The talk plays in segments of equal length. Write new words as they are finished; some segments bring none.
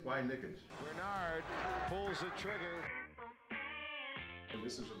by Knicks. Bernard pulls the trigger. And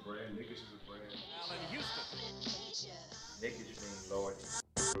this is a brand. Knicks is a brand. Allen Houston. Knicks means Lord.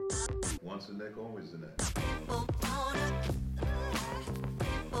 Once a Knick, always a Knick. James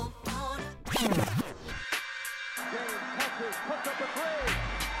touches, puts up a three.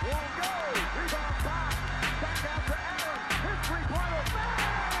 Won't go. Rebound back. Back out to Allen. His three-pointer. Bang!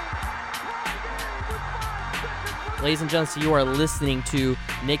 Tie game with 5 seconds left. Ladies and gents, you are listening to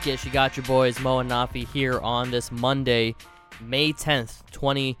Knickish. You got your boys Mo and Nafi here on this Monday, May 10th,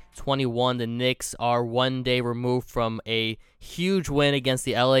 2021. The Knicks are one day removed from a huge win against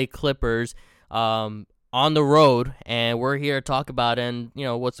the LA Clippers on the road, and we're here to talk about it and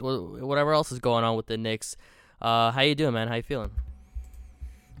whatever else is going on with the Knicks. How you doing, man? How you feeling?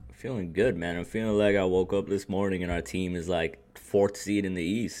 Feeling good, man. I'm feeling like I woke up this morning and our team is like 4th seed in the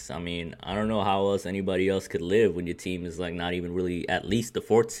East. I mean, I don't know how else anybody else could live when your team is like not even really at least the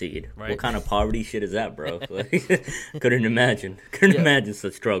 4th seed. Right. What kind of poverty shit is that, bro? Couldn't imagine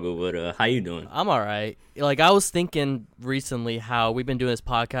such struggle. But how you doing? I'm all right. Like, I was thinking recently how we've been doing this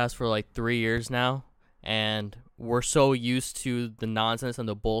podcast for like 3 years now, and we're so used to the nonsense and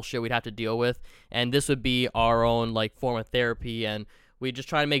the bullshit we'd have to deal with, and this would be our own like form of therapy, and we just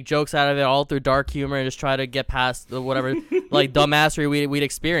try to make jokes out of it all through dark humor and just try to get past the whatever like dumbassery we'd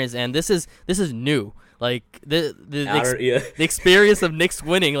experience. And this is new. Like the experience of Knicks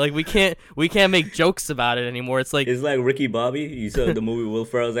winning. Like we can't make jokes about it anymore. It's like Ricky Bobby. You saw the movie Will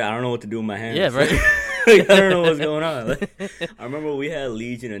Ferrell's like, I don't know what to do with my hands. Yeah, right. I don't know what's going on. Like, I remember we had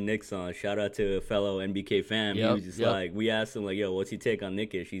Legion and Knicks on. Shout out to a fellow NBK fan. He was just like, we asked him like, yo, what's your take on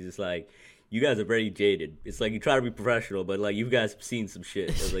Knickish? He's just like, you guys are very jaded. It's like you try to be professional, but like you guys have seen some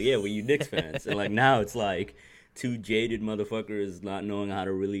shit. I was like, yeah, well, you Knicks fans. And like now it's like two jaded motherfuckers not knowing how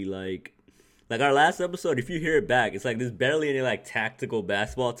to really like our last episode, if you hear it back, it's like there's barely any like tactical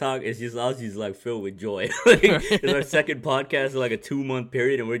basketball talk. It's just us just like filled with joy. Like, it's our second podcast in like a 2-month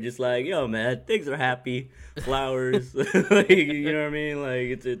period, and we're just like, yo, man, things are happy, flowers, like, you know what I mean?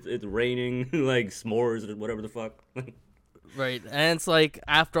 Like it's raining, like s'mores or whatever the fuck. Right, and it's like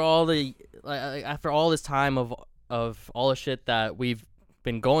after all this time of all the shit that we've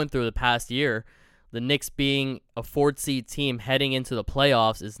been going through the past year, the Knicks being a 4th seed team heading into the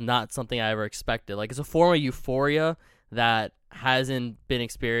playoffs is not something I ever expected. Like, it's a form of euphoria that hasn't been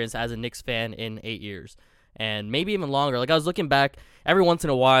experienced as a Knicks fan in 8 years, and maybe even longer. Like, I was looking back every once in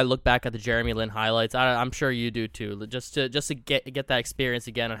a while. I look back at the Jeremy Lin highlights. I'm sure you do too, just to get that experience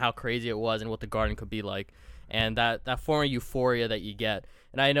again and how crazy it was and what the Garden could be like, and that form of euphoria that you get.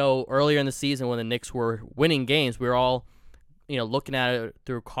 And I know earlier in the season when the Knicks were winning games, we were all looking at it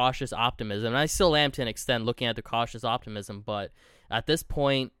through cautious optimism. And I still am to an extent looking at the cautious optimism, but at this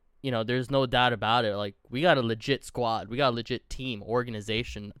point, there's no doubt about it. Like, we got a legit squad. We got a legit team,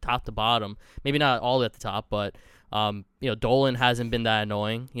 organization, top to bottom. Maybe not all at the top, but, Dolan hasn't been that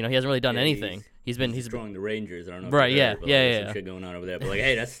annoying. He hasn't really done anything. He's drawing the Rangers. I don't know. Right, yeah. Some shit going on over there. But like,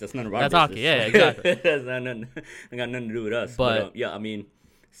 hey, that's none of our business. That's hockey, yeah, exactly. That's got nothing to do with us. But I mean,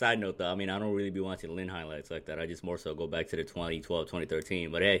 side note, though, I mean, I don't really be watching Lin highlights like that. I just more so go back to the 2012,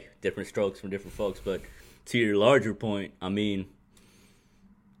 2013. But, hey, different strokes from different folks. But to your larger point, I mean,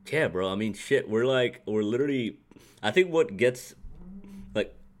 yeah, bro. I mean, shit, we're literally – I think what gets –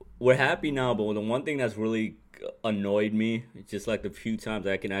 like, we're happy now, but the one thing that's really annoyed me, it's just like the few times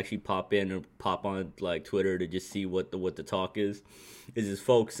I can actually pop in or pop on, like, Twitter to just see what the talk is just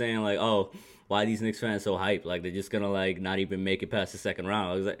folks saying, like, oh – why are these Knicks fans so hyped? Like, they're just going to, like, not even make it past the second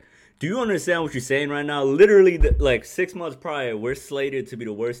round. I was like, do you understand what you're saying right now? Literally, like, 6 months prior, we're slated to be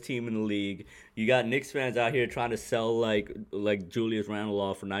the worst team in the league. You got Knicks fans out here trying to sell, like Julius Randle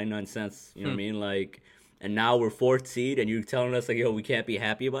off for 99 cents. You know what I mean? Like, and now we're 4th seed, and you're telling us, like, yo, we can't be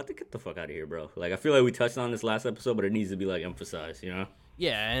happy about it? Get the fuck out of here, bro. Like, I feel like we touched on this last episode, but it needs to be, like, emphasized,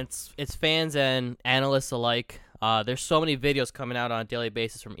 Yeah, and it's fans and analysts alike. There's so many videos coming out on a daily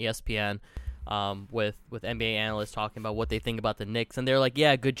basis from ESPN. With NBA analysts talking about what they think about the Knicks, and they're like,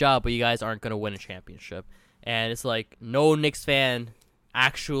 yeah, good job, but you guys aren't going to win a championship. And it's like, no Knicks fan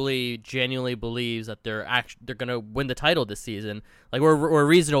actually genuinely believes that they're going to win the title this season. Like, we're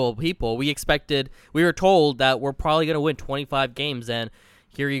reasonable people. We were told that we're probably going to win 25 games, and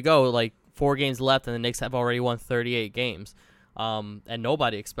here you go, like 4 games left, and the Knicks have already won 38 games. And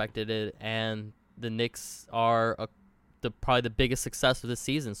nobody expected it, and the Knicks are probably the biggest success of the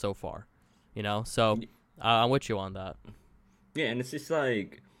season so far. So I'm with you on that. Yeah, and it's just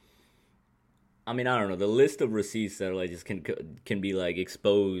like, I mean, I don't know, the list of receipts that like just can be like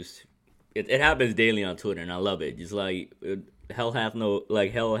exposed. It happens daily on Twitter, and I love it. Just like hell hath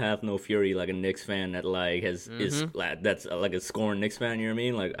no fury like a Knicks fan that like is like that's like a scorned Knicks fan. You know what I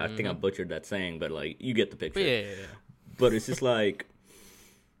mean? Like I think I butchered that saying, but like you get the picture. Yeah. But it's just like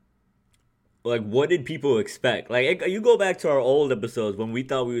what did people expect? Like you go back to our old episodes when we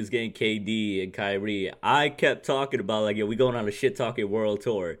thought we was getting KD and Kyrie. I kept talking about like, yo, we going on a shit talking world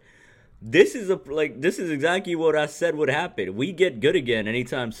tour. This is exactly what I said would happen. We get good again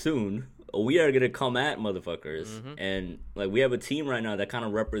anytime soon. We are gonna come at motherfuckers, and like we have a team right now that kind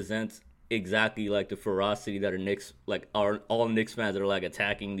of represents exactly like the ferocity that are all Knicks fans that are like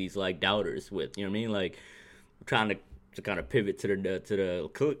attacking these like doubters with. You know what I mean? Like trying to kind of pivot to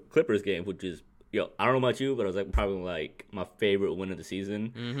the Clippers game, which is, yo, I don't know about you, but it was like probably like my favorite win of the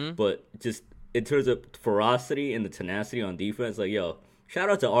season. But just in terms of ferocity and the tenacity on defense, like, yo, shout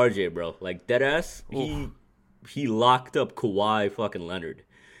out to RJ, bro. Like deadass, he locked up Kawhi fucking Leonard.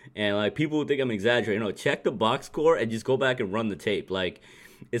 And, like, people would think I'm exaggerating. No, check the box score and just go back and run the tape. Like,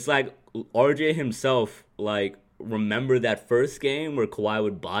 it's like RJ himself, like, remember that first game where Kawhi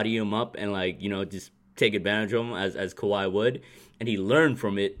would body him up and, like, you know, just take advantage of him as Kawhi would. And he learned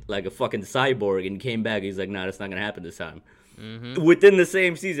from it like a fucking cyborg and came back. He's like, nah, that's not going to happen this time. Within the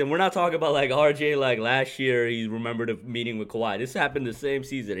same season. We're not talking about, like, RJ, like, last year he remembered a meeting with Kawhi. This happened the same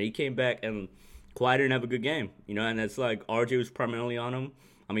season. He came back and Kawhi didn't have a good game, you know, and it's like RJ was primarily on him.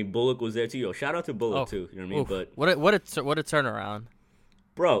 I mean, Bullock was there too. Yo, shout out to Bullock too. You know what I mean? But what a turnaround,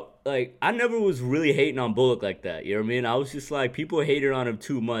 bro. Like I never was really hating on Bullock like that. You know what I mean? I was just like people hated on him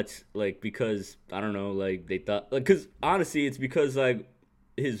too much, like because I don't know, like they thought, like because honestly, it's because like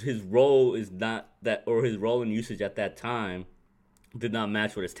his role is not that, or his role and usage at that time did not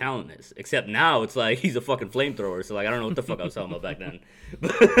match what his talent is. Except now, it's like he's a fucking flamethrower. So like I don't know what the fuck I was talking about back then.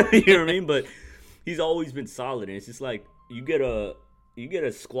 You know what I mean? But he's always been solid, and it's just like you get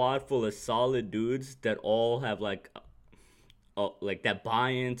a squad full of solid dudes that all have like that buy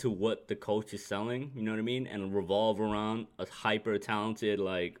into what the coach is selling, you know what I mean, and revolve around a hyper talented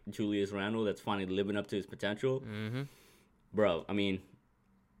like Julius Randle that's finally living up to his potential. Bro, I mean,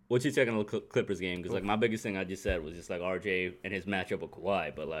 what's your take on the Clippers game? Because like my biggest thing I just said was just like RJ and his matchup with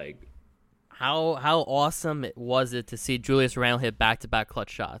Kawhi, but like how awesome was it to see Julius Randle hit back-to-back clutch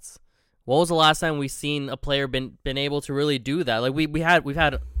shots? When was the last time we've seen a player been able to really do that? Like we've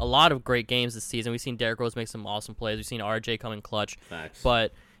had a lot of great games this season. We've seen Derrick Rose make some awesome plays. We've seen RJ come in clutch. Facts.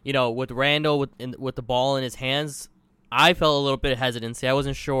 But you know, with Randall with the ball in his hands, I felt a little bit of hesitancy. I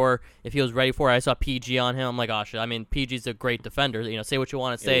wasn't sure if he was ready for it. I saw PG on him. I'm like, gosh, I mean, PG's a great defender. You know, say what you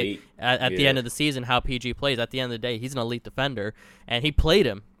want to say at the end of the season, how PG plays. At the end of the day, he's an elite defender, and he played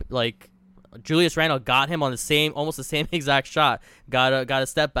him like. Julius Randle got him on almost the same exact shot. Got a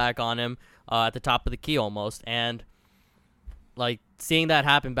step back on him at the top of the key almost, and like seeing that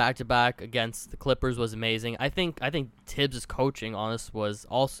happen back to back against the Clippers was amazing. I think Tibbs' coaching on this was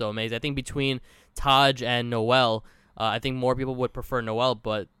also amazing. I think between Taj and Noel, I think more people would prefer Noel,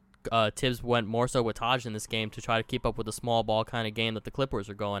 but Tibbs went more so with Taj in this game to try to keep up with the small ball kind of game that the Clippers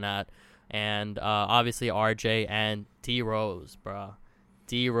are going at, and obviously RJ and D Rose, bro.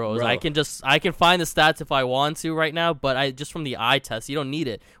 D Rose. I can find the stats if I want to right now, but I just from the eye test, you don't need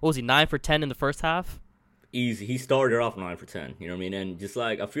it. What was he, 9 for 10 in the first half? Easy. He started off 9 for 10. You know what I mean? And just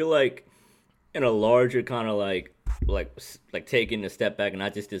like I feel like in a larger kind of like taking a step back, and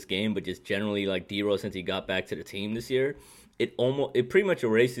not just this game, but just generally like D Rose since he got back to the team this year, it pretty much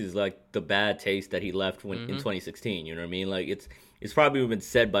erases like the bad taste that he left in 2016. You know what I mean? Like it's probably been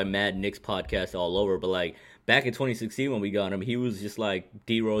said by Mad Knicks podcast all over, but like. Back in 2016 when we got him, he was just like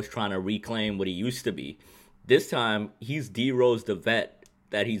D-Rose trying to reclaim what he used to be. This time, he's D-Rose the vet,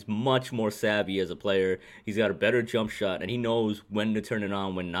 that he's much more savvy as a player. He's got a better jump shot, and he knows when to turn it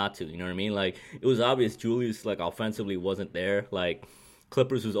on, when not to. You know what I mean? Like, it was obvious Julius, like, offensively wasn't there. Like,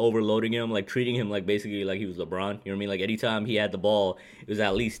 Clippers was overloading him, like, treating him like basically like he was LeBron. You know what I mean? Like, anytime he had the ball, it was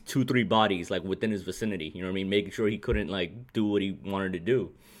at least 2-3 bodies, like, within his vicinity. You know what I mean? Making sure he couldn't, like, do what he wanted to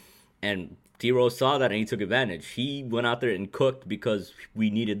do. And D-Rose saw that and he took advantage. He went out there and cooked because we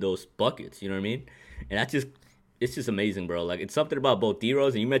needed those buckets, you know what I mean? And it's just amazing, bro. Like, it's something about both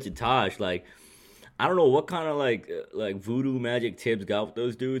D-Rose and you mentioned Taj. Like, I don't know what kind of, like voodoo magic Tibbs got with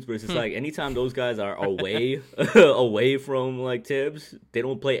those dudes, but it's just like anytime those guys are away, away from, like, Tibbs, they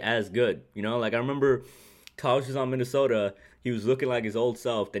don't play as good, you know? Like, I remember Taj was on Minnesota. He was looking like his old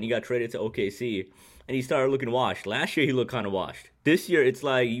self. Then he got traded to OKC, and he started looking washed. Last year, he looked kind of washed. This year, it's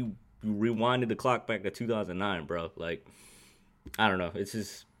like you rewinded the clock back to 2009, bro. Like, I don't know. It's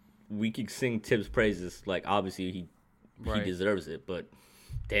just, we could sing Tibbs' praises. Like, obviously, he deserves it. But,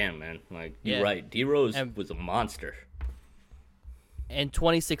 damn, man. Like, you're right. D-Rose was a monster. in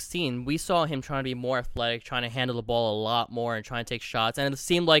 2016, we saw him trying to be more athletic, trying to handle the ball a lot more, and trying to take shots. And it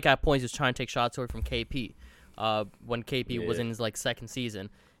seemed like at points he was trying to take shots away from KP when KP was in his second season.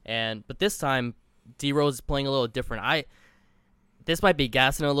 But this time, D Rose is playing a little different. This might be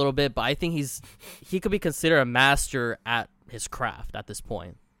gassing a little bit, but I think he could be considered a master at his craft at this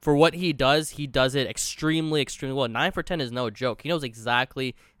point. For what he does it extremely, extremely well. 9 for 10 is no joke. He knows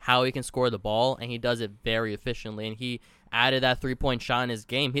exactly how he can score the ball, and he does it very efficiently. And he added that 3-point shot in his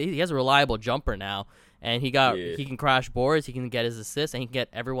game. He has a reliable jumper now, and he can crash boards, he can get his assists, and he can get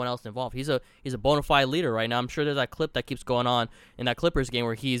everyone else involved. He's a bona fide leader right now. I'm sure there's that clip that keeps going on in that Clippers game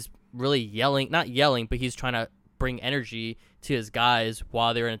where he's really not yelling, but he's trying to bring energy to his guys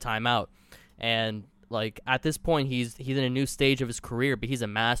while they're in a timeout. And at this point, he's in a new stage of his career, but he's a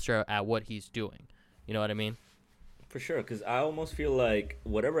master at what he's doing. You know what I mean? For sure, because I almost feel like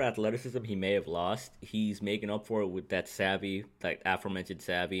whatever athleticism he may have lost, he's making up for it with that savvy, aforementioned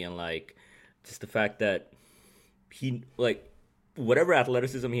savvy, and just the fact that he whatever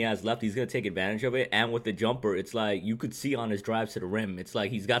athleticism he has left, he's gonna take advantage of it. And with the jumper, it's you could see on his drives to the rim, it's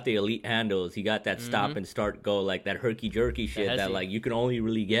he's got the elite handles, he got that stop and start go, that herky jerky shit that you can only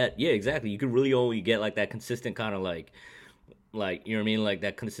really get. Yeah, exactly. You can really only get that consistent kind of you know what I mean,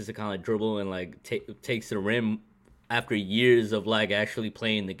 that consistent kind of dribble and takes to the rim after years of actually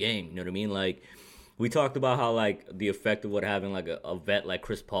playing the game. You know what I mean? We talked about how the effect of what having a vet like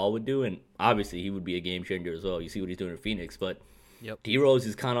Chris Paul would do, and obviously he would be a game changer as well. You see what he's doing in Phoenix, but D Rose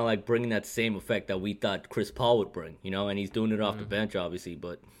is kind of bringing that same effect that we thought Chris Paul would bring, and he's doing it off the bench, obviously.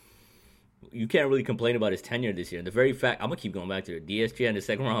 But you can't really complain about his tenure this year. And the very fact, I'm gonna keep going back to it. DSJ and the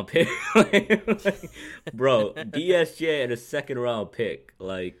second round pick, bro. DSJ and a second round pick,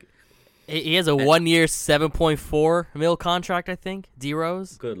 He has a 1-year, $7.4 million contract, I think. D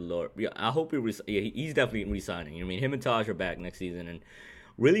Rose. Good lord, yeah. I hope he's definitely resigning. I mean, him and Taj are back next season, and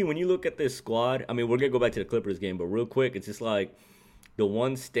really, when you look at this squad, I mean, we're gonna go back to the Clippers game, but real quick, it's just the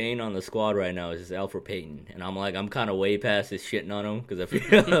one stain on the squad right now is just Alfred Payton, and I'm kind of way past this shitting on him because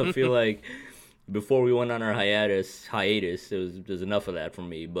I feel like before we went on our hiatus, there's enough of that from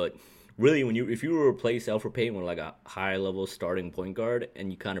me. But really, if you replace Alfred Payton with a high level starting point guard, and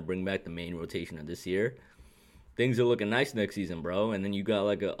you kind of bring back the main rotation of this year, things are looking nice next season, bro. And then you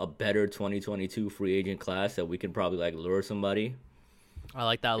got a better 2022 free agent class that we can probably lure somebody. I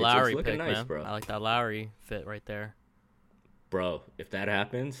like that Lowry pick, nice, man. Bro. I like that Lowry fit right there. Bro, if that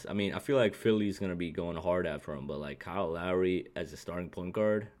happens, I mean, I feel like Philly's going to be going hard after him, but Kyle Lowry as a starting point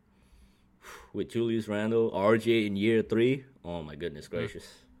guard with Julius Randle, RJ in year 3, oh my goodness gracious.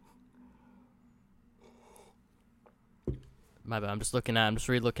 My bad. I'm just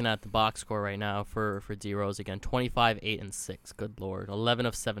re-looking at the box score right now for D Rose again. 25, 8, and 6. Good lord. 11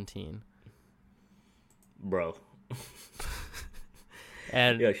 of 17. Bro.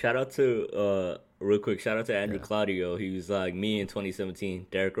 And shout out to Andrew Claudio. He was me in 2017.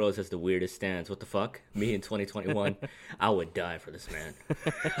 Derrick Rose has the weirdest stance. What the fuck? Me in 2021. I would die for this man.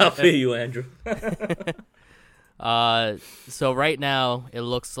 I feel you, Andrew. So right now it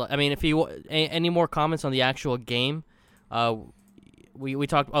looks like. I mean, if you any more comments on the actual game, we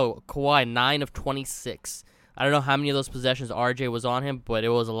talked. Oh, Kawhi 9 of 26. I don't know how many of those possessions RJ was on him, but it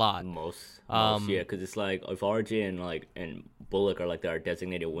was a lot. Most yeah, because it's if RJ and Bullock are our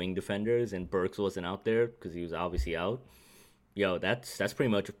designated wing defenders, and Burks wasn't out there because he was obviously out. Yo, that's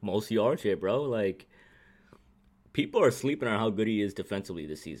pretty much mostly RJ, bro. People are sleeping on how good he is defensively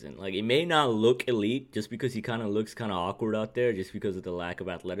this season. It may not look elite just because he kind of looks kind of awkward out there just because of the lack of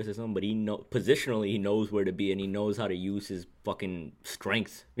athleticism, but positionally he knows where to be, and he knows how to use his fucking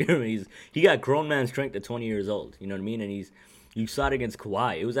strengths. You know what I mean? He got grown man strength at 20 years old. You know what I mean? And you saw it against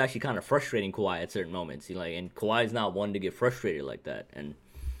Kawhi. It was actually kind of frustrating Kawhi at certain moments. And Kawhi's not one to get frustrated like that. And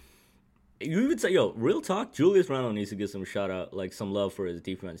you would say, real talk, Julius Randle needs to get some shout out, some love for his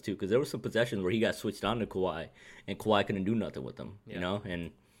defense too, because there were some possessions where he got switched on to Kawhi, and Kawhi couldn't do nothing with him, you know. And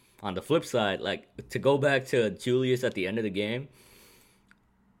on the flip side, to go back to Julius at the end of the game,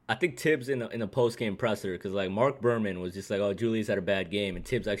 I think Tibbs in the post game presser, because Mark Berman was just oh, Julius had a bad game, and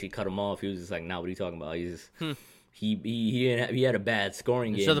Tibbs actually cut him off. He was just nah, what are you talking about? He's just, he had a bad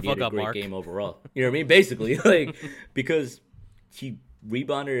scoring game. Shut the fuck he had up, a great Mark. game overall. You know what I mean? Basically, because he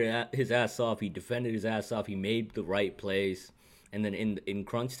rebounded his ass off, he defended his ass off, he made the right plays, and then in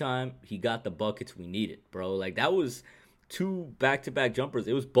crunch time, he got the buckets we needed, bro. That was 2 back-to-back jumpers.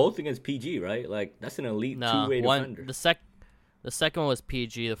 It was both against PG, right? That's an elite two-way defender. The second one was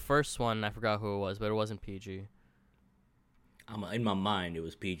PG. The first one, I forgot who it was, but it wasn't PG. In my mind, it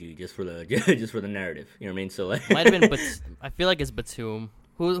was PG just for the narrative. You know what I mean? So might have been, I feel like it's Batum,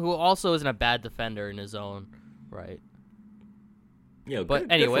 who also isn't a bad defender in his own right. Yeah, but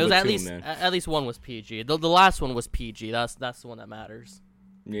good anyway, for it was Batum, at least one was PG. The last one was PG. That's the one that matters.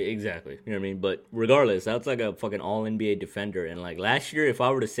 Yeah, exactly. You know what I mean? But regardless, that's like a fucking all NBA defender. And like last year, if I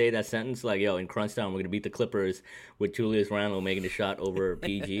were to say that sentence, like, yo, in crunch time, we're gonna beat the Clippers with Julius Randle making the shot over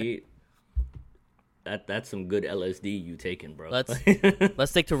PG. That's some good LSD you taking, bro. Let's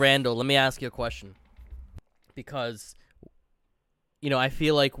stick to Randle. Let me ask you a question, because I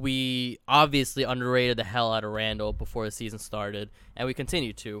feel like we obviously underrated the hell out of Randle before the season started, and we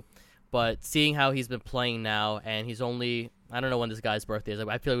continue to. But seeing how he's been playing now, and he's only, I don't know when this guy's birthday is.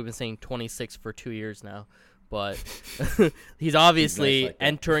 I feel like we've been saying 26 for 2 years now. But he's obviously nice like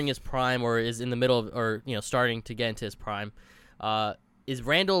entering his prime, or is in the middle of, or starting to get into his prime. Is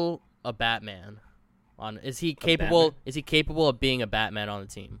Randle a Batman? Is he capable of being a Batman on the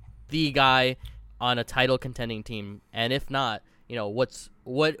team? The guy on a title contending team? And if not,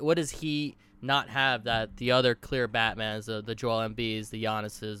 what does he not have that the other clear Batmans, the Joel Embiids, the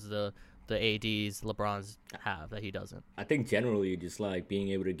Giannis's, the ADs, LeBrons have that he doesn't? I think generally just like being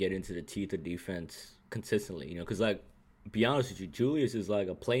able to get into the teeth of defense consistently, because like, be honest with you, Julius is like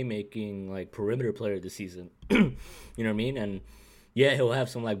a playmaking like perimeter player this season. You know what I mean? And yeah, he'll have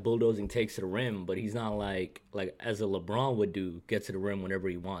some like bulldozing takes to the rim, but he's not like as a LeBron would do, get to the rim whenever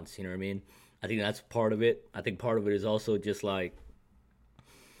he wants. You know what I mean? I think that's part of it. I think part of it is also just like,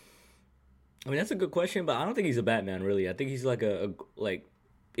 I mean, that's a good question, but I don't think he's a Batman, really. I think he's like like,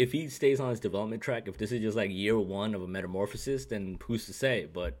 if he stays on his development track, if this is just like year one of a metamorphosis, then who's to say?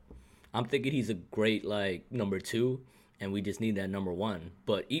 But I'm thinking he's a great like number 2, and we just need that number 1.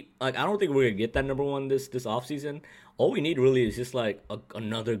 But I don't think we're gonna get that number 1 this offseason. All we need really is just like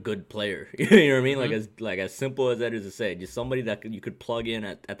another good player. You know what I mean? Mm-hmm. Like as simple as that is to say, just somebody that you could plug in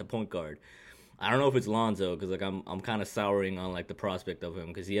at the point guard. I don't know if it's Lonzo, because like I'm kind of souring on like the prospect of him,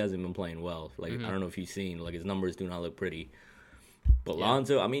 because he hasn't been playing well. Like I don't know if you've seen, like his numbers do not look pretty. But yeah.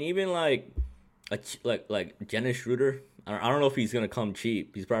 Lonzo, I mean, even like Dennis Schroeder, I don't know if he's gonna come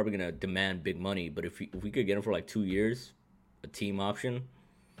cheap. He's probably gonna demand big money. But if we could get him for like 2 years, a team option,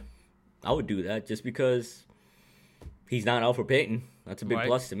 I would do that, just because he's not Alfred Payton. That's a big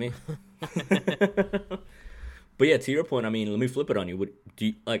plus to me. But yeah, to your point, I mean, let me flip it on you.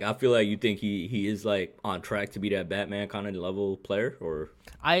 I feel like you think he is like on track to be that Batman kind of level player, or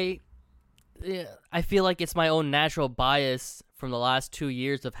I feel like it's my own natural bias from the last 2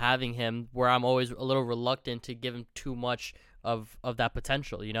 years of having him, where I'm always a little reluctant to give him too much of that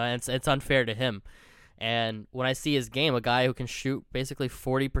potential, and it's unfair to him. And when I see his game, a guy who can shoot basically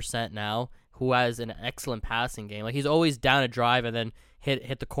 40% now, who has an excellent passing game, like he's always down a drive and then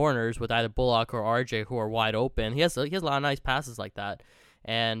hit the corners with either Bullock or RJ, who are wide open. He has a lot of nice passes like that.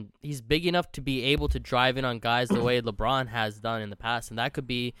 And he's big enough to be able to drive in on guys the way LeBron has done in the past, and that could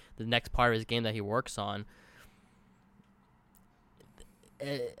be the next part of his game that he works on.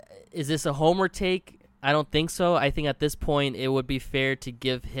 Is this a homer take? I don't think so. I think at this point it would be fair to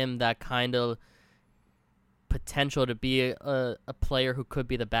give him that kind of potential to be a player who could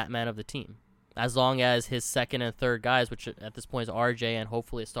be the Batman of the team, as long as his second and third guys, which at this point is RJ and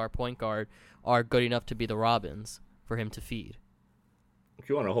hopefully a star point guard, are good enough to be the Robins for him to feed. If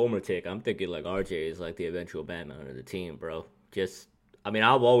you want a homer take, I'm thinking like RJ is like the eventual Batman of the team, bro. I've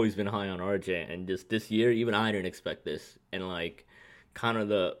always been high on RJ, and just this year, even I didn't expect this. And like, kind of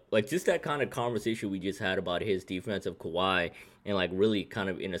just that kind of conversation we just had about his defense of Kawhi, and like really kind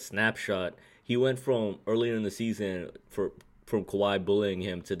of in a snapshot, he went from earlier in the season from Kawhi bullying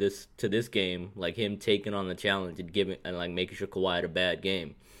him to this game, like him taking on the challenge and like making sure Kawhi had a bad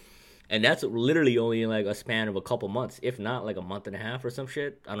game. And that's literally only in like a span of a couple months, if not like a month and a half or some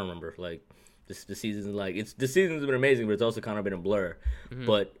shit. I don't remember. Like the season's been amazing, but it's also kind of been a blur. Mm-hmm.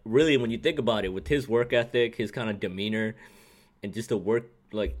 But really, when you think about it, with his work ethic, his kind of demeanor, and just the work,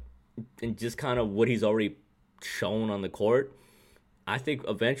 like, and just kind of what he's already shown on the court, I think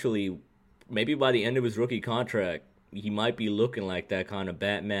eventually, maybe by the end of his rookie contract, he might be looking like that kind of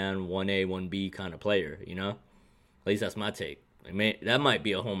Batman 1A, 1B kind of player, At least that's my take. That might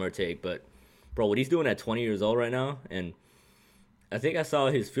be a homer take, but, bro, what he's doing at 20 years old right now, and I think I saw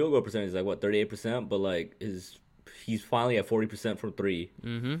his field goal percentage is like, 38%, but, like, he's finally at 40% from 3.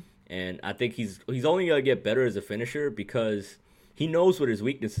 Mm-hmm. And I think he's only going to get better as a finisher, because he knows what his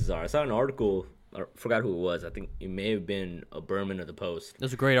weaknesses are. I saw an article, I forgot who it was. I think it may have been a Berman of the Post. It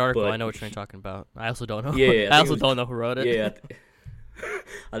was a great article. I know what you're talking about. I also don't know. Yeah, I also don't know who wrote it. Yeah,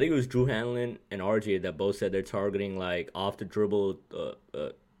 I think it was Drew Hanlon and RJ that both said they're targeting like off the dribble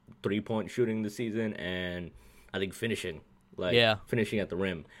 3-point shooting this season, and I think finishing at the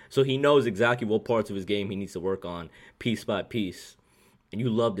rim. So he knows exactly what parts of his game he needs to work on piece by piece. and you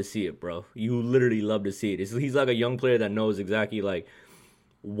love to see it, bro. You literally love to see it. He's like a young player that knows exactly like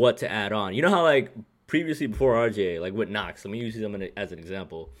what to add on. You know how like previously before RJ, like with Knox, let me use him as an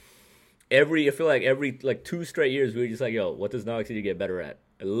example. I feel like every like 2 straight years we were just like, yo, what does Knox need to get better at?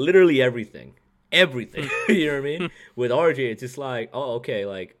 Literally everything. You know what I mean? With RJ, it's just like, oh, okay,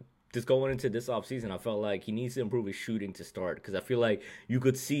 like just going into this offseason, I felt like he needs to improve his shooting to start, because I feel like you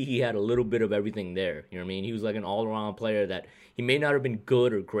could see he had a little bit of everything there. You know what I mean? He was like an all-around player that he may not have been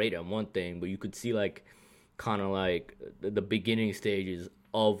good or great at one thing, but you could see like kind of like the beginning stages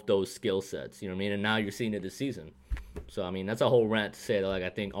of those skill sets. You know what I mean? And now you're seeing it this season. So, I mean, that's a whole rant to say that, like, I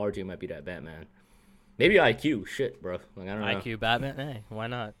think RJ might be that Batman. Maybe IQ. Shit, bro. Like, I don't know. IQ Batman? Hey, why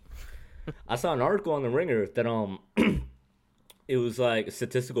not? I saw an article on The Ringer that it was like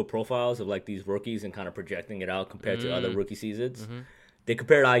statistical profiles of like these rookies and kind of projecting it out compared to other rookie seasons. Mm-hmm. They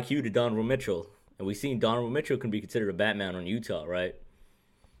compared IQ to Donovan Mitchell, and we seen Donovan Mitchell can be considered a Batman on Utah, right?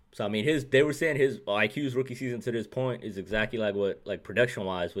 So I mean, they were saying his IQ's rookie season to this point is exactly like what, like production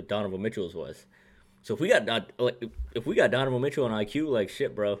wise, what Donovan Mitchell's was. So if we got Donovan Mitchell on IQ, like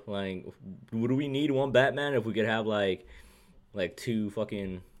shit, bro. Like, would we need one Batman if we could have like 2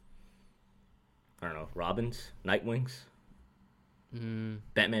 fucking, I don't know, Robins, Nightwings,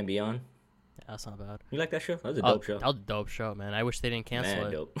 Batman Beyond? Yeah, that's not bad. You like that show? That was a dope show. That was a dope show, man. I wish they didn't cancel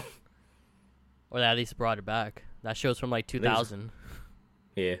it. Dope. Or they at least brought it back. That show's from like 2000.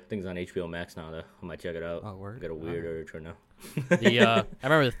 Yeah, I think it's on HBO Max now, though. I might check it out. Oh, word. Got a weird urge right now. I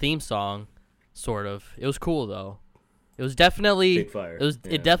remember the theme song, sort of. It was cool though. It was definitely Big Fire.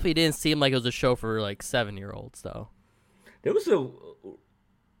 It definitely didn't seem like it was a show for like 7-year-olds though. It was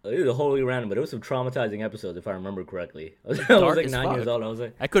wholly random, but it was some traumatizing episodes if I remember correctly. I was like 9 years old. I was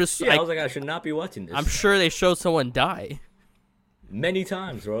like, I should not be watching this. I'm sure they showed someone die many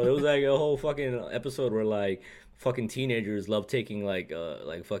times, bro. There was like a whole fucking episode where like fucking teenagers love taking like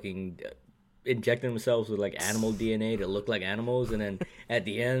fucking injecting themselves with like animal DNA to look like animals, and then at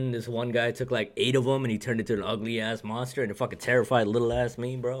the end this one guy took like 8 of them and he turned into an ugly ass monster and it fucking terrified little ass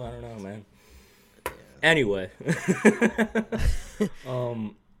me, bro. I don't know, man. Anyway,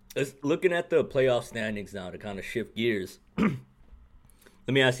 looking at the playoff standings now to kind of shift gears. Let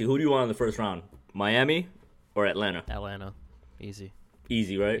me ask you, who do you want in the first round? Miami or Atlanta? Atlanta. Easy,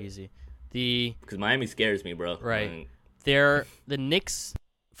 right? Easy. Because Miami scares me, bro. Right. The Knicks.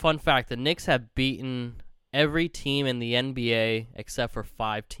 Fun fact: the Knicks have beaten every team in the NBA except for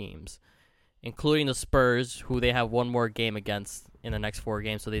 5 teams, including the Spurs, who they have one more game against in the next 4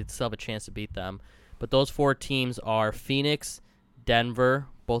 games, so they still have a chance to beat them. But those 4 teams are Phoenix, Denver.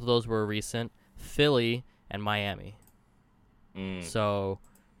 Both of those were recent. Philly and Miami. So,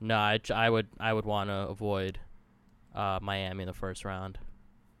 no, I would want to avoid Miami in the first round.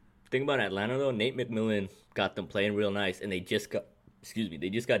 Think about Atlanta though. Nate McMillan got them playing real nice, and they just got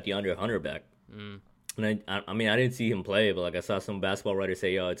DeAndre Hunter back. And I mean, I didn't see him play, but like I saw some basketball writers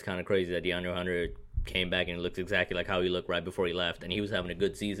say, yo, it's kind of crazy that DeAndre Hunter came back and looks exactly like how he looked right before he left, and he was having a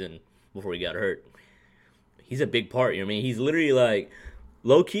good season before he got hurt. He's a big part. You know what I mean? He's literally like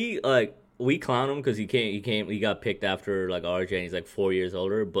low key. Like we clown him because he got picked after like RJ, and he's like 4 years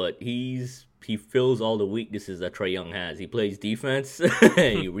older, but he fills all the weaknesses that Trae Young has. He plays defense,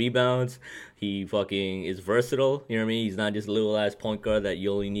 he rebounds, he fucking is versatile. You know what I mean? He's not just a little ass point guard that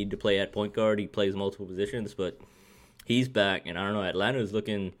you only need to play at point guard. He plays multiple positions, but he's back, and I don't know. Atlanta is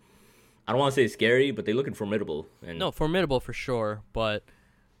looking, I don't want to say scary, but they're looking formidable. And no, formidable for sure, but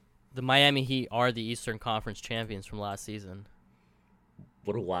the Miami Heat are the Eastern Conference champions from last season.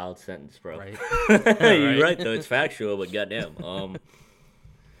 What a wild sentence, bro. Right. You're right, though. It's factual, but goddamn.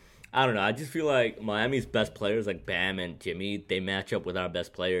 I don't know. I just feel like Miami's best players, like Bam and Jimmy, they match up with our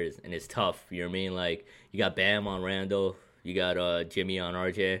best players, and it's tough. You know what I mean? Like, you got Bam on Randall, you got Jimmy on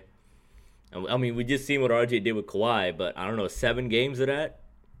RJ. I mean, we just seen what RJ did with Kawhi, but I don't know, 7 games of that?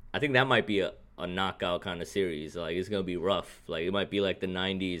 I think that might be a knockout kind of series. Like, it's going to be rough. Like, it might be like the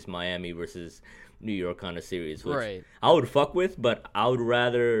 90s Miami versus New York kind of series, which right. I would fuck with, but I would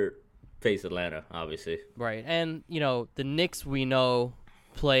rather face Atlanta, obviously. Right. And, the Knicks, we know,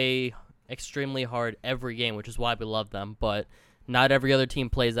 play extremely hard every game, which is why we love them, but not every other team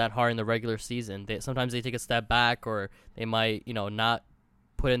plays that hard in the regular season. Sometimes they take a step back, or they might, not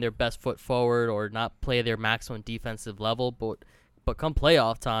put in their best foot forward or not play their maximum defensive level, but come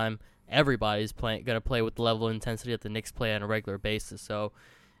playoff time, everybody's going to play with the level of intensity that the Knicks play on a regular basis. So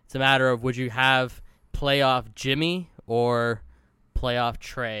it's a matter of, would you have playoff Jimmy or playoff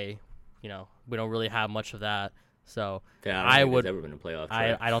Trae? We don't really have much of that. So yeah, I don't think there's ever been a playoff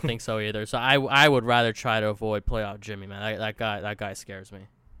Trae. I don't think so either. So I would rather try to avoid playoff Jimmy, man. That guy scares me.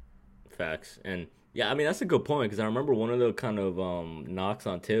 Facts. And Yeah, I mean that's a good point because I remember one of the kind of knocks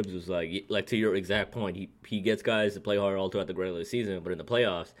on Tibbs was like to your exact point, he gets guys to play hard all throughout the regular season, but in the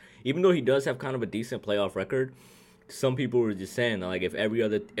playoffs, even though he does have kind of a decent playoff record, some people were just saying that, like if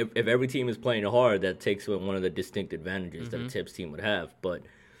every team is playing hard, that takes away one of the distinct advantages that a Tibbs team would have. But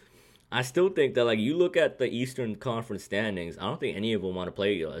I still think that like you look at the Eastern Conference standings, I don't think any of them want to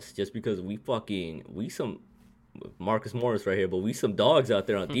play us just because we some Marcus Morris right here, but we some dogs out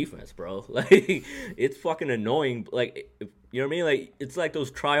there on defense, bro. Like it's fucking annoying. Like you know what I mean? Like it's like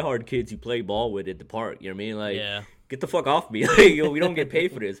those try hard kids you play ball with at the park. You know what I mean? Like Yeah. get the fuck off me. Like, yo, we don't get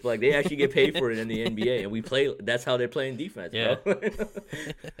paid for this, but like they actually get paid for it in the NBA, and we play. That's how they're playing defense, Yeah. bro.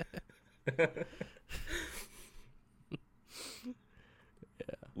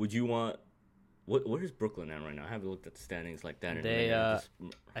 Would you want? Where is Brooklyn at right now? I haven't looked at the standings like that.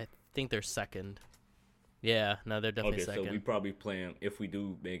 I think they're second. Yeah, no, they're definitely second. So we probably play them if we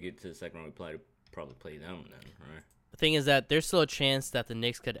do make it to the second round. We probably play them then, right? The thing is that there's still a chance that the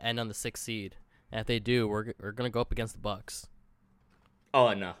Knicks could end on the 6th seed, and if they do, we're gonna go up against the Bucks.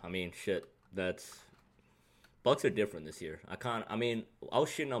 Oh no, I mean shit. Bucks are different this year. I was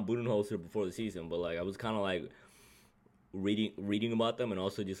shitting on Budenholzer before the season, but like I was kind of like reading about them and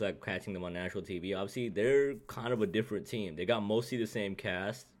also just like catching them on national TV. Obviously, they're kind of a different team. They got mostly the same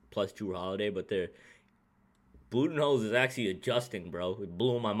cast plus Drew Holiday, but Budenholzer is actually adjusting, bro. It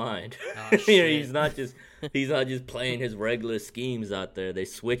blew my mind. Oh, shit. he's not just playing his regular schemes out there. They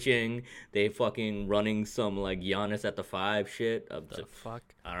switching. They fucking running some like Giannis at the 5 shit. The fuck?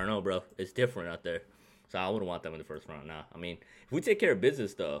 I don't know, bro. It's different out there. So I wouldn't want them in the first round now. I mean, if we take care of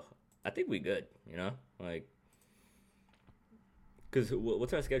business though, I think we good. You know, like, cause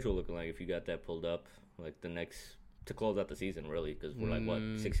what's our schedule looking like if you got that pulled up? Like the next to close out the season, really? Because we're like what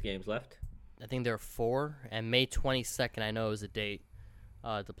 6 games left. I think there are 4, and May 22nd I know is the date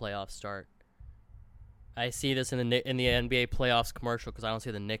the playoffs start. I see this in the NBA playoffs commercial because I don't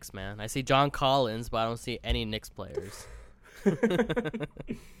see the Knicks, man. I see John Collins, but I don't see any Knicks players.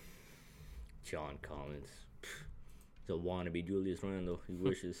 John Collins. He's a wannabe Julius Randle. He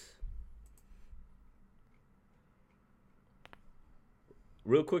wishes.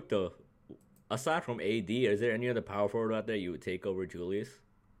 Real quick though, aside from AD, is there any other power forward out there you would take over Julius?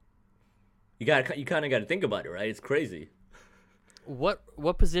 You kind of got to think about it, right? It's crazy.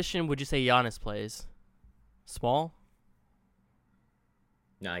 What position would you say Giannis plays? Small?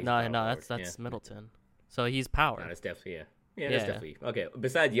 No, that's Middleton. So he's power. No, that's definitely that's definitely okay.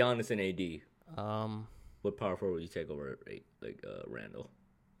 Besides Giannis and AD, what power forward would you take over Randall?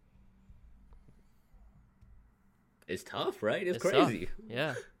 It's tough, right? It's crazy. Tough.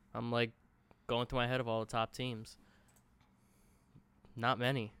 Yeah, I'm like going through my head of all the top teams. Not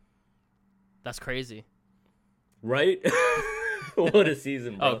many. That's crazy. Right? What a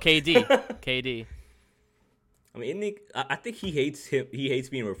season, bro. Oh, KD. I mean, I think he hates him. He hates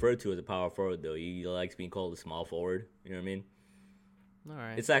being referred to as a power forward, though. He likes being called a small forward. You know what I mean? All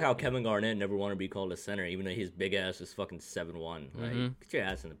right. It's like how Kevin Garnett never wanted to be called a center, even though his big ass is fucking 7'1". Right? Mm-hmm. Get your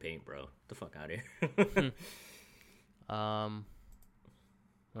ass in the paint, bro. Get the fuck out of here.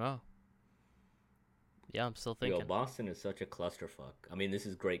 Well. Yeah, I'm still thinking. Yo, Boston is such a clusterfuck. I mean, this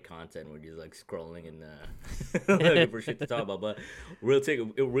is great content. We're just like scrolling and looking for shit to talk about. But real quick,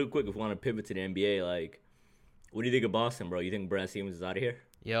 if we want to pivot to the NBA, like, what do you think of Boston, bro? You think Brad Stevens is out of here?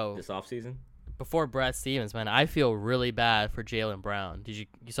 Yo, this offseason? Before Brad Stevens, man, I feel really bad for Jaylen Brown. You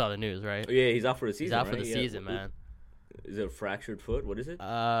saw the news, right? Oh, yeah, he's out for the season. He's out right? for the season, man. Is it a fractured foot? What is it?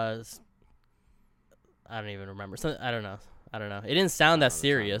 I don't even remember. I don't know. It didn't sound that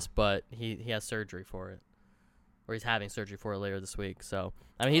serious, but he has surgery for it, or he's having surgery for it later this week. So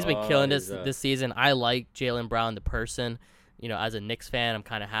I mean, he's been killing this season. I like Jaylen Brown, the person. You know, as a Knicks fan, I'm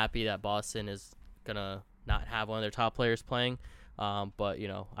kind of happy that Boston is gonna not have one of their top players playing. But you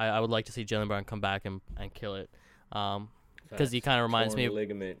know, I would like to see Jaylen Brown come back and kill it. Because he kind of reminds me of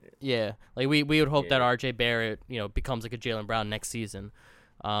ligament. Yeah, like we would hope that RJ Barrett, you know, becomes like a Jaylen Brown next season.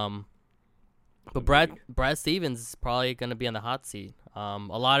 But Brad Stevens is probably going to be on the hot seat. A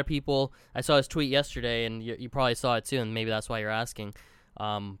lot of people, I saw his tweet yesterday, and you probably saw it too, and maybe that's why you're asking.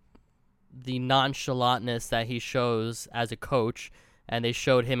 The nonchalantness that he shows as a coach, and they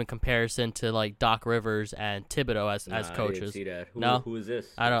showed him in comparison to like Doc Rivers and Thibodeau as coaches. I didn't see that. Who is this?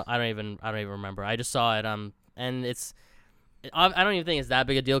 I don't even remember. I just saw it. And I don't even think it's that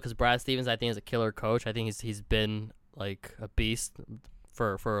big a deal because Brad Stevens, I think, is a killer coach. I think he's been like a beast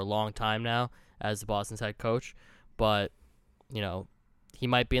for a long time now as the Boston's head coach, but you know, he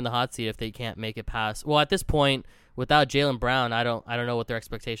might be in the hot seat if they can't make it past. Well, at this point, without Jaylen Brown, I don't know what their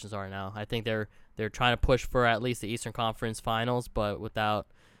expectations are now. I think they're trying to push for at least the Eastern Conference Finals, but without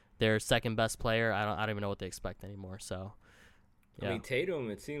their second best player, I don't even know what they expect anymore. So, yeah. I mean, Tatum,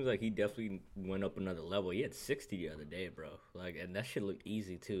 it seems like he definitely went up another level. He had 60 the other day, bro. Like, and that shit looked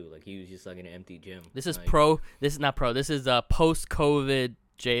easy too. Like he was just like in an empty gym. This is like, This is not pro. This is post-COVID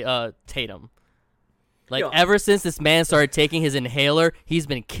Tatum. Like, Yo. ever since this man started taking his inhaler, he's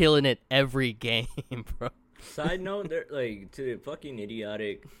been killing it every game, bro. Side note, they're like to the fucking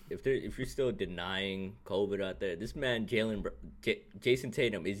idiotic. If you're still denying COVID out there, this man Jason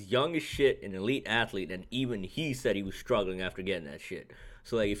Tatum is young as shit, an elite athlete, and even he said he was struggling after getting that shit.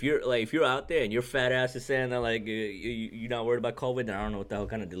 So like if you're out there and your fat ass is saying that like you're not worried about COVID, then I don't know what the hell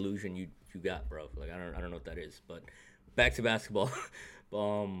kind of delusion you got, bro. Like I don't know what that is. But back to basketball.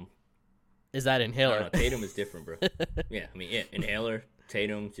 Is that inhaler? I don't know, Tatum is different, bro. Yeah, I mean, yeah, inhaler,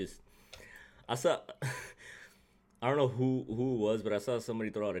 Tatum, just I saw. I don't know who it was, but I saw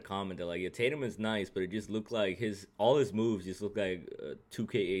somebody throw out a comment that like, yeah, Tatum is nice, but it just looked like all his moves just look like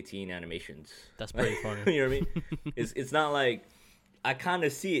 2K18 animations. That's pretty funny. You know what I mean? It's not like I kind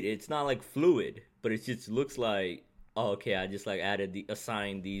of see it. It's not like fluid, but it just looks like, oh, okay, I just like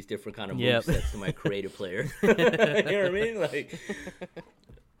assigned these different kind of movesets to my creative player. You know what I mean? Like,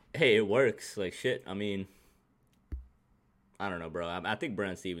 hey, it works. Like shit. I mean, I don't know, bro. I think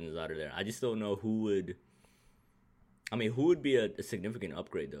Brad Stevens is out of there. I just don't know who would. I mean, who would be a significant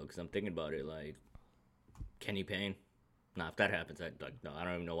upgrade, though? Because I'm thinking about it, like, Kenny Payne. Nah, if that happens, no, I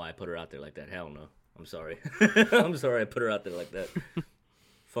don't even know why I put her out there like that. Hell no. I'm sorry. I'm sorry I put her out there like that.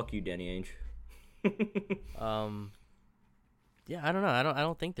 Fuck you, Danny Ainge. Yeah, I don't know. I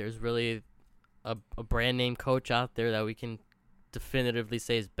don't think there's really a brand name coach out there that we can definitively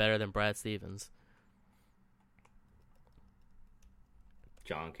say is better than Brad Stevens.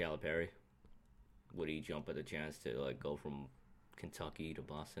 John Calipari. Would he jump at the chance to like go from Kentucky to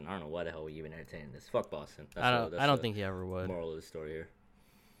Boston? I don't know why the hell we even entertain this. Fuck Boston. I don't think he ever would. Moral of the story here.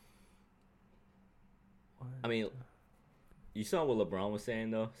 I mean, you saw what LeBron was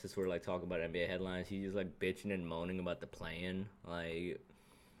saying though. Since we're like talking about NBA headlines, he's just like bitching and moaning about the play-in. Like,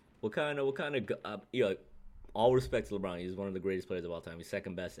 what kind of all respect to LeBron. He's one of the greatest players of all time. He's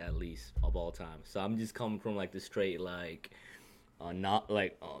second best at least of all time. So I'm just coming from like the straight like. Not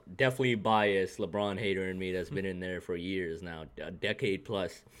like definitely biased LeBron hater in me that's been in there for years now, a decade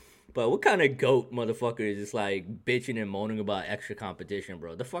plus. But what kind of goat motherfucker is just like bitching and moaning about extra competition,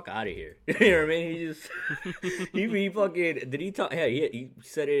 bro? The fuck out of here. You know what I mean? He just he fucking did he talk? Hey, he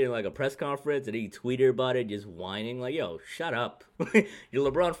said it in like a press conference and he tweeted about it, just whining like, "Yo, shut up,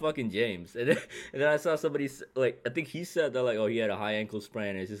 you're LeBron fucking James." And then I saw somebody like I think he said that like, "Oh, he had a high ankle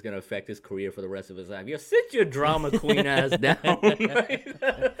sprain and it's just gonna affect his career for the rest of his life." Yo, sit your drama queen ass down.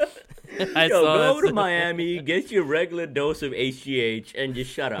 Yo, go to Miami, get your regular dose of HGH, and just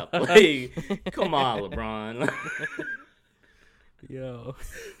shut up. Like, come on, LeBron. Yo.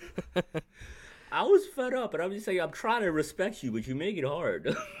 I was fed up, and I'm just saying, I'm trying to respect you, but you make it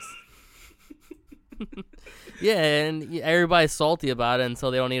hard. Yeah, and everybody's salty about it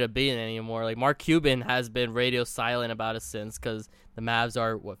until they don't need to be in it anymore. Like, Mark Cuban has been radio silent about it since, because the Mavs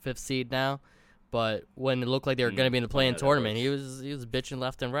are, 5th seed now? But when it looked like they were going to be in the play-in tournament, he was bitching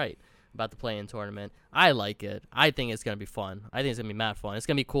left and right about the play-in tournament. I like it. I think it's going to be fun. I think it's going to be mad fun. It's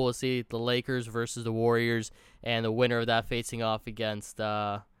going to be cool to see the Lakers versus the Warriors and the winner of that facing off against,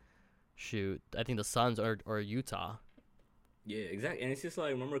 I think the Suns or Utah. Yeah, exactly. And it's just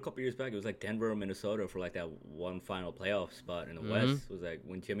like, remember a couple years back, it was like Denver or Minnesota for like that one final playoff spot in the West. It was like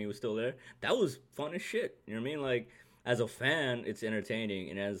when Jimmy was still there. That was fun as shit. You know what I mean? Like, as a fan, it's entertaining,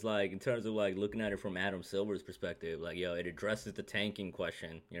 and as like in terms of like looking at it from Adam Silver's perspective, like yo, it addresses the tanking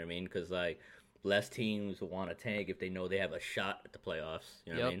question. You know what I mean? Because like less teams will want to tank if they know they have a shot at the playoffs.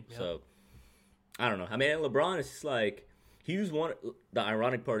 You know what I mean? Yep. So I don't know. I mean, LeBron is just like he was one. The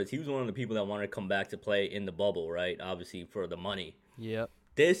ironic part is he was one of the people that wanted to come back to play in the bubble, right? Obviously for the money. Yep.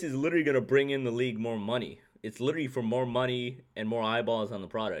 This is literally gonna bring in the league more money. It's literally for more money and more eyeballs on the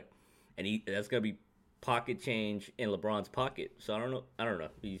product, and that's gonna be pocket change in LeBron's pocket. So I don't know.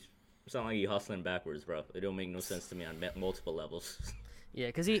 It's not like he's hustling backwards, bro. It don't make no sense to me on multiple levels. Yeah,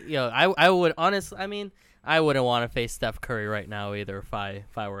 because I would honestly, I mean, I wouldn't want to face Steph Curry right now either if I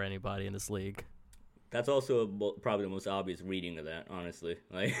were anybody in this league. That's also probably the most obvious reading of that, honestly.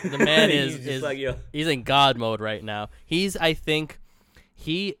 Like the man he's in God mode right now. I think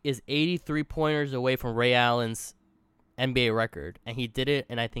he is 83 pointers away from Ray Allen's NBA record, and he did it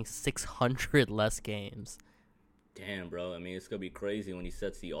in I think 600 less games. Damn, bro. I mean, it's gonna be crazy when he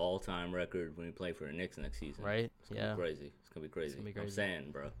sets the all-time record when he play for the Knicks next season. Right? It's gonna be crazy. It's gonna be crazy. I'm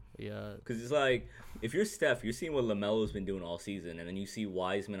saying, bro. Yeah. Because it's like if you're Steph, you're seeing what LaMelo's been doing all season, and then you see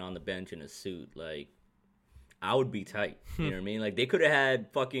Wiseman on the bench in a suit. Like, I would be tight. You know what I mean? Like they could have had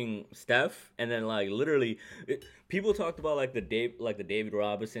fucking Steph, and then like literally, people talked about like the David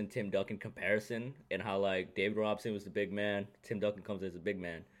Robinson, Tim Duncan comparison, and how like David Robinson was the big man, Tim Duncan comes as a big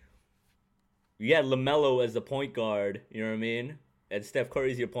man. You had LaMelo as the point guard. You know what I mean? And Steph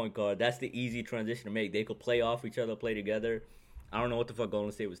Curry's your point guard. That's the easy transition to make. They could play off each other, play together. I don't know what the fuck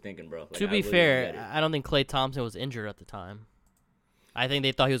Golden State was thinking, bro. Like, to be fair, I don't think Klay Thompson was injured at the time. I think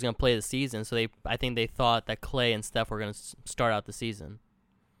they thought he was going to play the season, so I think they thought that Klay and Steph were going to start out the season.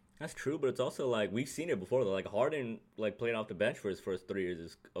 That's true, but it's also like we've seen it before. Like Harden, like played off the bench for his first 3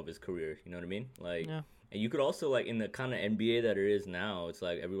 years of his career. You know what I mean? Like, yeah. And you could also like in the kind of NBA that it is now, it's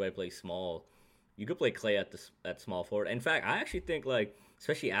like everybody plays small. You could play Klay at small forward. In fact, I actually think like,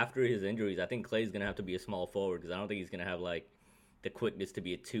 especially after his injuries, I think Klay's gonna have to be a small forward because I don't think he's gonna have like the quickness to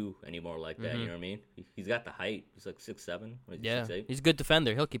be a 2 anymore like that. You know what I mean? He's got the height. He's like 6'7". Yeah, 6'8". He's a good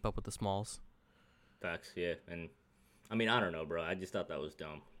defender. He'll keep up with the smalls. Facts, yeah. And I mean, I don't know, bro. I just thought that was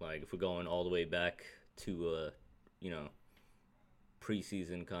dumb. Like if we're going all the way back to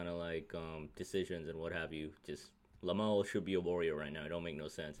preseason kind of like decisions and what have you, just Lamelo should be a Warrior right now. It don't make no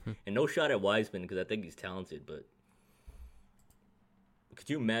sense. And no shot at Wiseman because I think he's talented, but could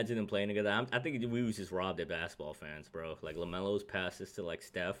you imagine them playing together? I think we was just robbed at basketball fans, bro. Like LaMelo's passes to like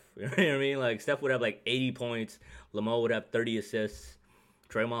Steph. You know what I mean? Like Steph would have like 80 points. Lamelo would have 30 assists.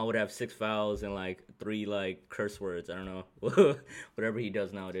 Draymond would have 6 fouls and like 3 like curse words. I don't know. Whatever he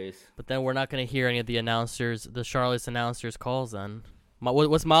does nowadays. But then we're not going to hear any of the announcers, the Charlotte's announcers' calls then.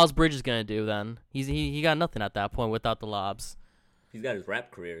 What's Miles Bridges going to do then? He got nothing at that point without the lobs. He's got his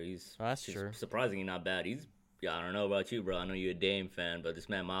rap career. That's true. Surprisingly not bad. I don't know about you, bro. I know you're a Dame fan, but this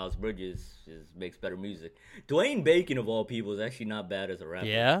man Miles Bridges makes better music. Dwayne Bacon, of all people, is actually not bad as a rapper.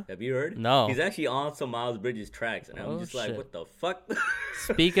 Yeah? Have you heard? No. He's actually on some Miles Bridges tracks, and I'm just like, what the fuck?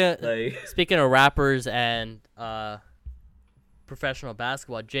 Speaking of rappers and professional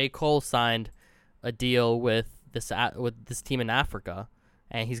basketball, J. Cole signed a deal with this team in Africa,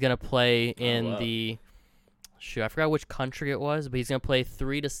 and he's gonna play in I forgot which country it was, but he's gonna play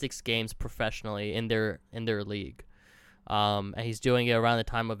 3 to 6 games professionally in their league, and he's doing it around the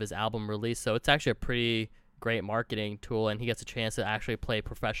time of his album release. So it's actually a pretty great marketing tool, and he gets a chance to actually play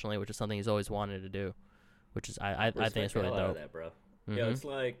professionally, which is something he's always wanted to do. Which is I think it's really dope. That, bro. Yeah,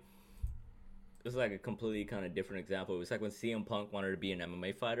 it's like a completely kind of different example. It was like when CM Punk wanted to be an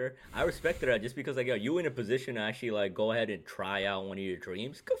MMA fighter. I respected that just because, like, yo, you in a position to actually, like, go ahead and try out one of your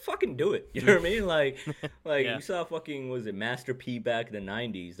dreams. Go fucking do it. You know what I mean? Like yeah. You saw fucking, was it Master P back in the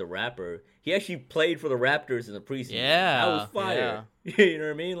 90s, the rapper. He actually played for the Raptors in the preseason. Yeah. That was fire. Yeah. You know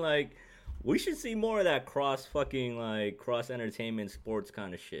what I mean? Like, we should see more of that cross entertainment sports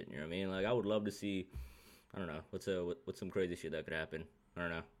kind of shit. You know what I mean? Like, I would love to see, I don't know, what's some crazy shit that could happen. I don't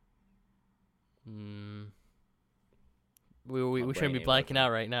know. We shouldn't be blanking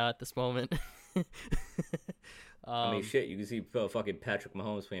out right now at this moment. I mean, shit, you can see fucking Patrick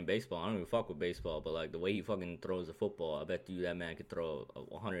Mahomes playing baseball. I don't even fuck with baseball, but like the way he fucking throws a football, I bet you that man could throw a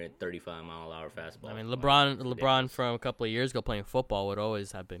 135-mile-an-hour fastball. I mean, LeBron from a couple of years ago playing football would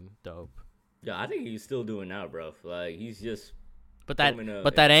always have been dope. Yeah, I think he's still doing now, bro. Like he's just. But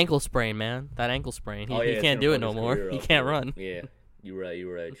that ankle sprain, man. That ankle sprain. He can't do it no more. He can't run. Yeah. You're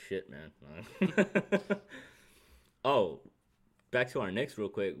right. Shit, man. Oh, back to our Knicks real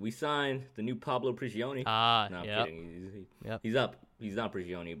quick. We signed the new Pablo Prigioni. No, I'm kidding. He's up. He's not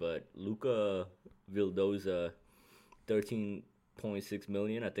Prigioni, but Luca Vildoza, $13.6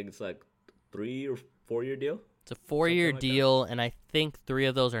 million. I think it's like 3 or 4 year deal. It's a 4-year deal, and I think 3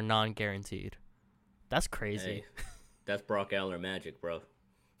 of those are non-guaranteed. That's crazy. Hey, that's Brock Aller magic, bro.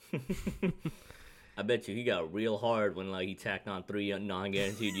 I bet you he got real hard when like he tacked on 3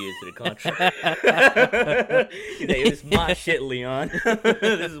 non-guaranteed years to the contract. He's like, "This is my shit, Leon.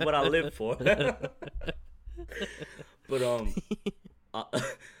 This is what I live for." But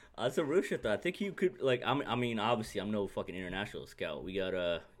that's a real shit though. I think you could like. I mean, obviously, I'm no fucking international scout. We got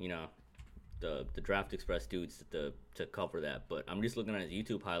the Draft Express dudes to cover that. But I'm just looking at his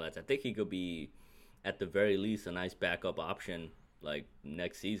YouTube highlights. I think he could be, at the very least, a nice backup option like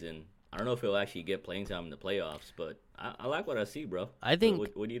next season. I don't know if he'll actually get playing time in the playoffs, but I like what I see, bro. I think.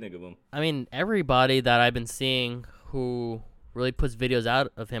 What do you think of him? I mean, everybody that I've been seeing who really puts videos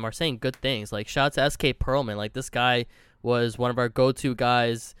out of him are saying good things. Like, shout out to SK Perlman. Like, this guy was one of our go-to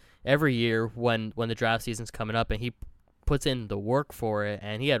guys every year when the draft season's coming up, and he puts in the work for it,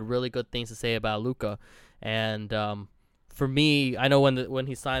 and he had really good things to say about Luka. And for me, I know when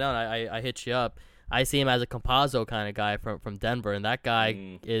he signed on, I hit you up. I see him as a Campazzo kind of guy from Denver, and that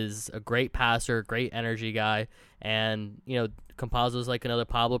guy is a great passer, great energy guy, and Campazzo's like another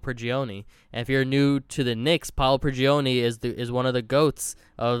Pablo Prigioni. And if you're new to the Knicks, Pablo Prigioni is one of the goats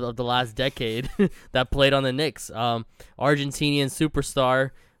of the last decade that played on the Knicks. Argentinian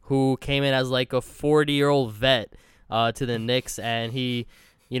superstar who came in as like a 40-year-old vet to the Knicks, and he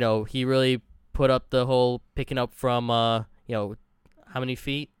really put up the whole picking up from how many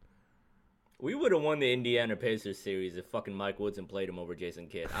feet? We would have won the Indiana Pacers series if fucking Mike Woodson played him over Jason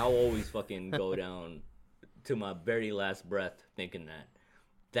Kidd. I'll always fucking go down to my very last breath thinking that.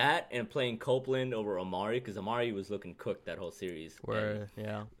 That and playing Copeland over Amari, because Amari was looking cooked that whole series.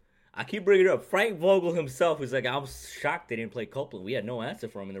 Yeah. I keep bringing it up. Frank Vogel himself was like, I was shocked they didn't play Copeland. We had no answer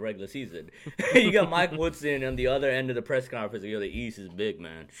for him in the regular season. You got Mike Woodson on the other end of the press conference. Like, the East is big,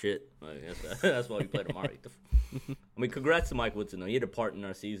 man. Shit. Like, that's why we played Amari. I mean, congrats to Mike Woodson, though. He had a part in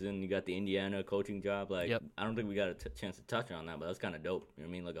our season. You got the Indiana coaching job. Like, yep. I don't think we got a chance to touch on that, but that's kind of dope. You know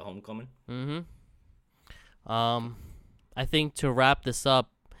what I mean? Like a homecoming. I think to wrap this up,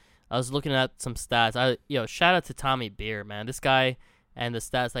 I was looking at some stats. Shout out to Tommy Beer, man. This guy and the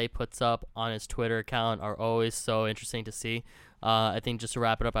stats that he puts up on his Twitter account are always so interesting to see. I think just to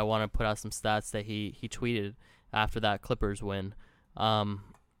wrap it up, I want to put out some stats that he tweeted after that Clippers win.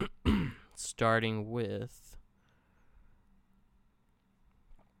 Starting with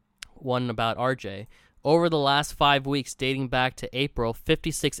one about RJ. Over the last 5 weeks, dating back to April,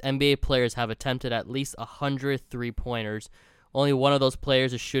 56 NBA players have attempted at least 100 three-pointers. Only one of those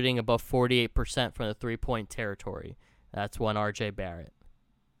players is shooting above 48% from the three-point territory. That's one RJ Barrett.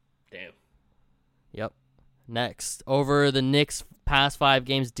 Damn. Yep. Next, over the Knicks' past 5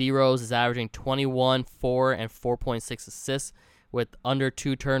 games, D Rose is averaging 21, 4, and 4.6 assists with under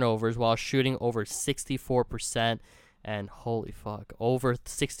 2 turnovers while shooting over 64% and holy fuck, over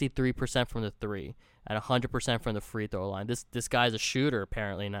 63% from the 3 and 100% from the free throw line. This guy's a shooter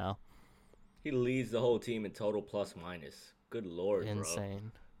apparently now. He leads the whole team in total plus minus. Good lord,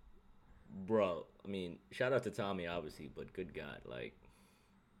 insane. Bro, I mean, shout out to Tommy, obviously, but good God, like,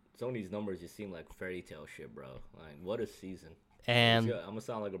 some of these numbers just seem like fairy tale shit, bro. Like, what a season. And I'm going to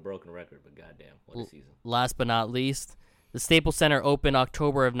sound like a broken record, but goddamn, what a season. Last but not least, the Staples Center opened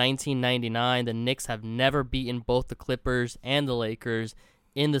October of 1999. The Knicks have never beaten both the Clippers and the Lakers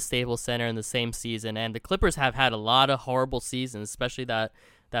in the Staples Center in the same season. And the Clippers have had a lot of horrible seasons, especially that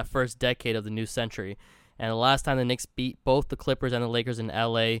first decade of the new century. And the last time the Knicks beat both the Clippers and the Lakers in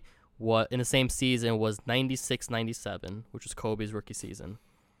L.A. in the same season was 96-97, which was Kobe's rookie season.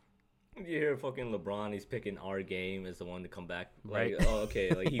 You hear fucking LeBron, he's picking our game as the one to come back. Right. Like, oh, okay,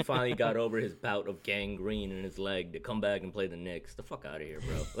 like he finally got over his bout of gangrene in his leg to come back and play the Knicks. The fuck out of here,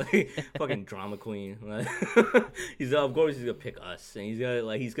 bro. Like, fucking drama queen. Like, of course he's gonna pick us, and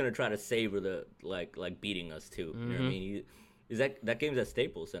he's gonna try to savor the like beating us too. You know what I mean? Is that game's at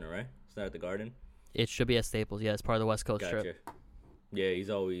Staples Center, right? It's not at the Garden. It should be at Staples. Yeah, it's part of the West Coast trip. Yeah, he's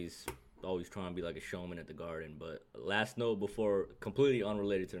always trying to be like a showman at the Garden. But last note before, completely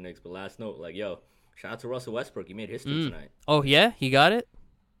unrelated to the Knicks, but last note, like, yo, shout out to Russell Westbrook. He made history tonight. Oh, yeah? He got it?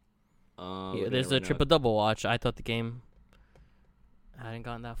 Yeah, there's a triple-double watch. I thought the game hadn't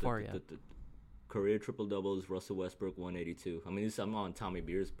gotten that far yet. The career triple-doubles, Russell Westbrook, 182. I mean, I'm on Tommy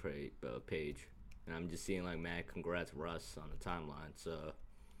Beer's page, and I'm just seeing, like, man, congrats, Russ, on the timeline. So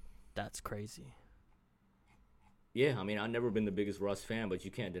that's crazy. Yeah, I mean, I've never been the biggest Russ fan, but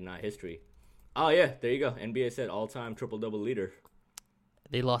you can't deny history. Oh, yeah, there you go. NBA said all-time triple-double leader.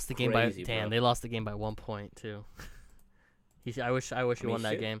 They lost the game They lost the game by 1 point, too. I wish he won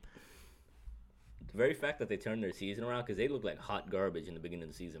that game. The very fact that they turned their season around, because they looked like hot garbage in the beginning of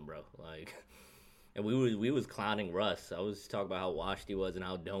the season, bro. Like, and we was clowning Russ. I was talking about how washed he was and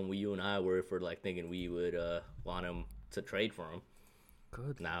how dumb you and I were for, like, thinking we would want him to trade for him.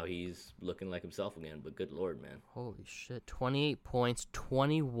 Good. Now he's looking like himself again, but good lord, man. Holy shit. 28 points,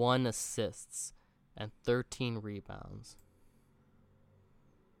 21 assists, and 13 rebounds.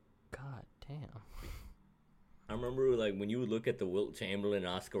 God damn. I remember, like, when you would look at the Wilt Chamberlain,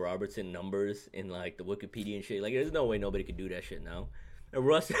 Oscar Robertson numbers in, like, the Wikipedia and shit, like, there's no way nobody could do that shit now. And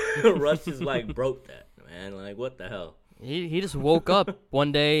Russ just, like, broke that, man. Like, what the hell? He just woke up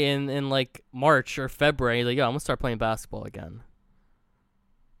one day in, like, March or February. He's like, yo, I'm going to start playing basketball again.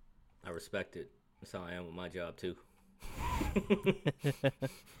 I respect it. That's how I am with my job, too. I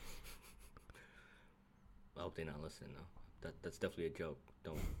hope they're not listening, though. That's definitely a joke.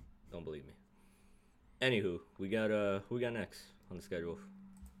 Don't believe me. Anywho, who we got next on the schedule?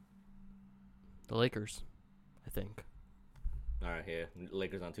 The Lakers, I think. All right, yeah.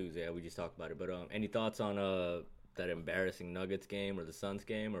 Lakers on Tuesday. Yeah, we just talked about it. But any thoughts on that embarrassing Nuggets game or the Suns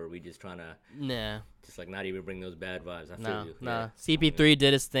game, or are we just trying to just like not even bring those bad vibes? I feel you. Nah. CP3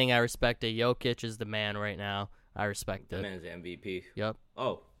 did his thing. I respect it. Jokic is the man right now. I respect it. The man's the MVP. Yep.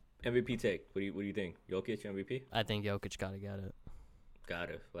 Oh, MVP take. What do you think? Jokic MVP? I think Jokic got to get it. Got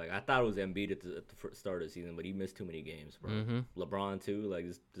it. Like, I thought it was Embiid at the start of the season, but he missed too many games, bro. Mm-hmm. LeBron too. Like,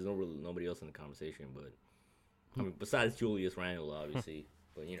 there's nobody else in the conversation, but I mean, besides Julius Randle, obviously.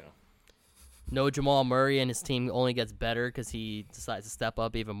 But No Jamal Murray, and his team only gets better because he decides to step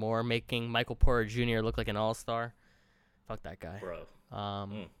up even more, making Michael Porter Jr. look like an all-star. Fuck that guy, bro.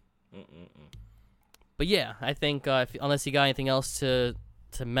 But yeah, I think unless you got anything else to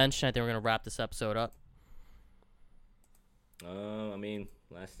mention, I think we're gonna wrap this episode up. I mean,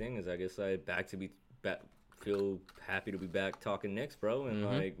 last thing is I guess I feel happy to be back talking Knicks, bro, and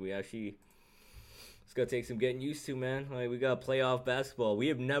like we actually. It's gonna take some getting used to, man. Like, we got playoff basketball. We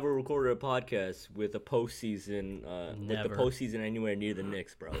have never recorded a podcast with a postseason, with the postseason anywhere near the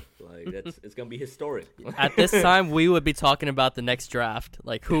Knicks, bro. Like, it's gonna be historic. At this time, we would be talking about the next draft,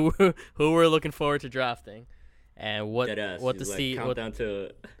 like who we're looking forward to drafting, and what to see. Countdown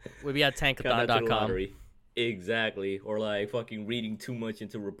to we'd be at tankathon.com. Exactly, or like fucking reading too much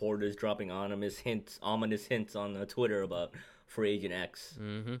into reporters dropping ominous hints on Twitter about free agent X.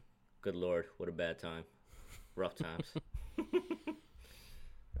 Mm-hmm. Good Lord, what a bad time. Rough times.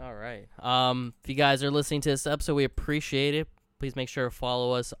 All right. If you guys are listening to this episode, we appreciate it. Please make sure to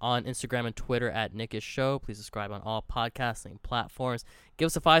follow us on Instagram and Twitter at Nickish Show. Please subscribe on all podcasting platforms. Give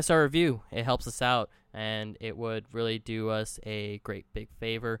us a 5-star review. It helps us out, and it would really do us a great big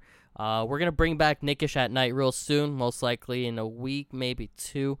favor. We're going to bring back Nickish at Night real soon, most likely in a week, maybe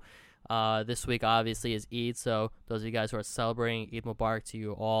 2. This week, obviously, is Eid, so those of you guys who are celebrating, Eid Mubarak to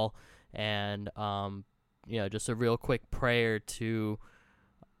you all. And, just a real quick prayer to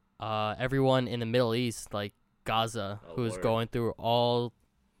everyone in the Middle East, like Gaza, who's going through all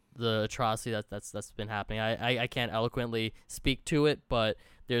the atrocity that's been happening. I can't eloquently speak to it, but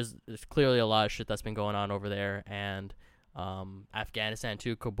there's clearly a lot of shit that's been going on over there. And Afghanistan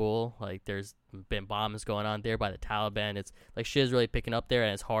too, Kabul, like there's been bombs going on there by the Taliban. It's like shit is really picking up there,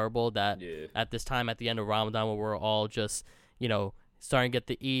 and it's horrible that at this time, at the end of Ramadan, where we're all just starting to get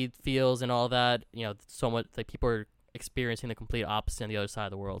the Eid feels and all that, so much like people are experiencing the complete opposite on the other side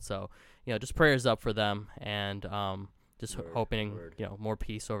of the world. So just prayers up for them, and just hoping more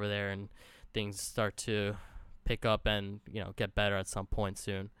peace over there and things start to pick up and get better at some point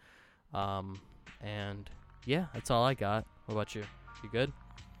soon. And yeah, that's all I got. What about you? You good?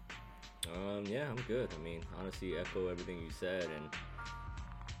 Yeah, I'm good. I mean, honestly, echo everything you said, and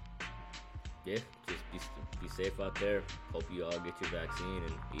yeah, just be safe out there. Hope you all get your vaccine,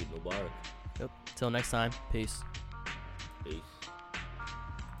 and Eid Mubarak. Yep. Till next time. Peace. Peace.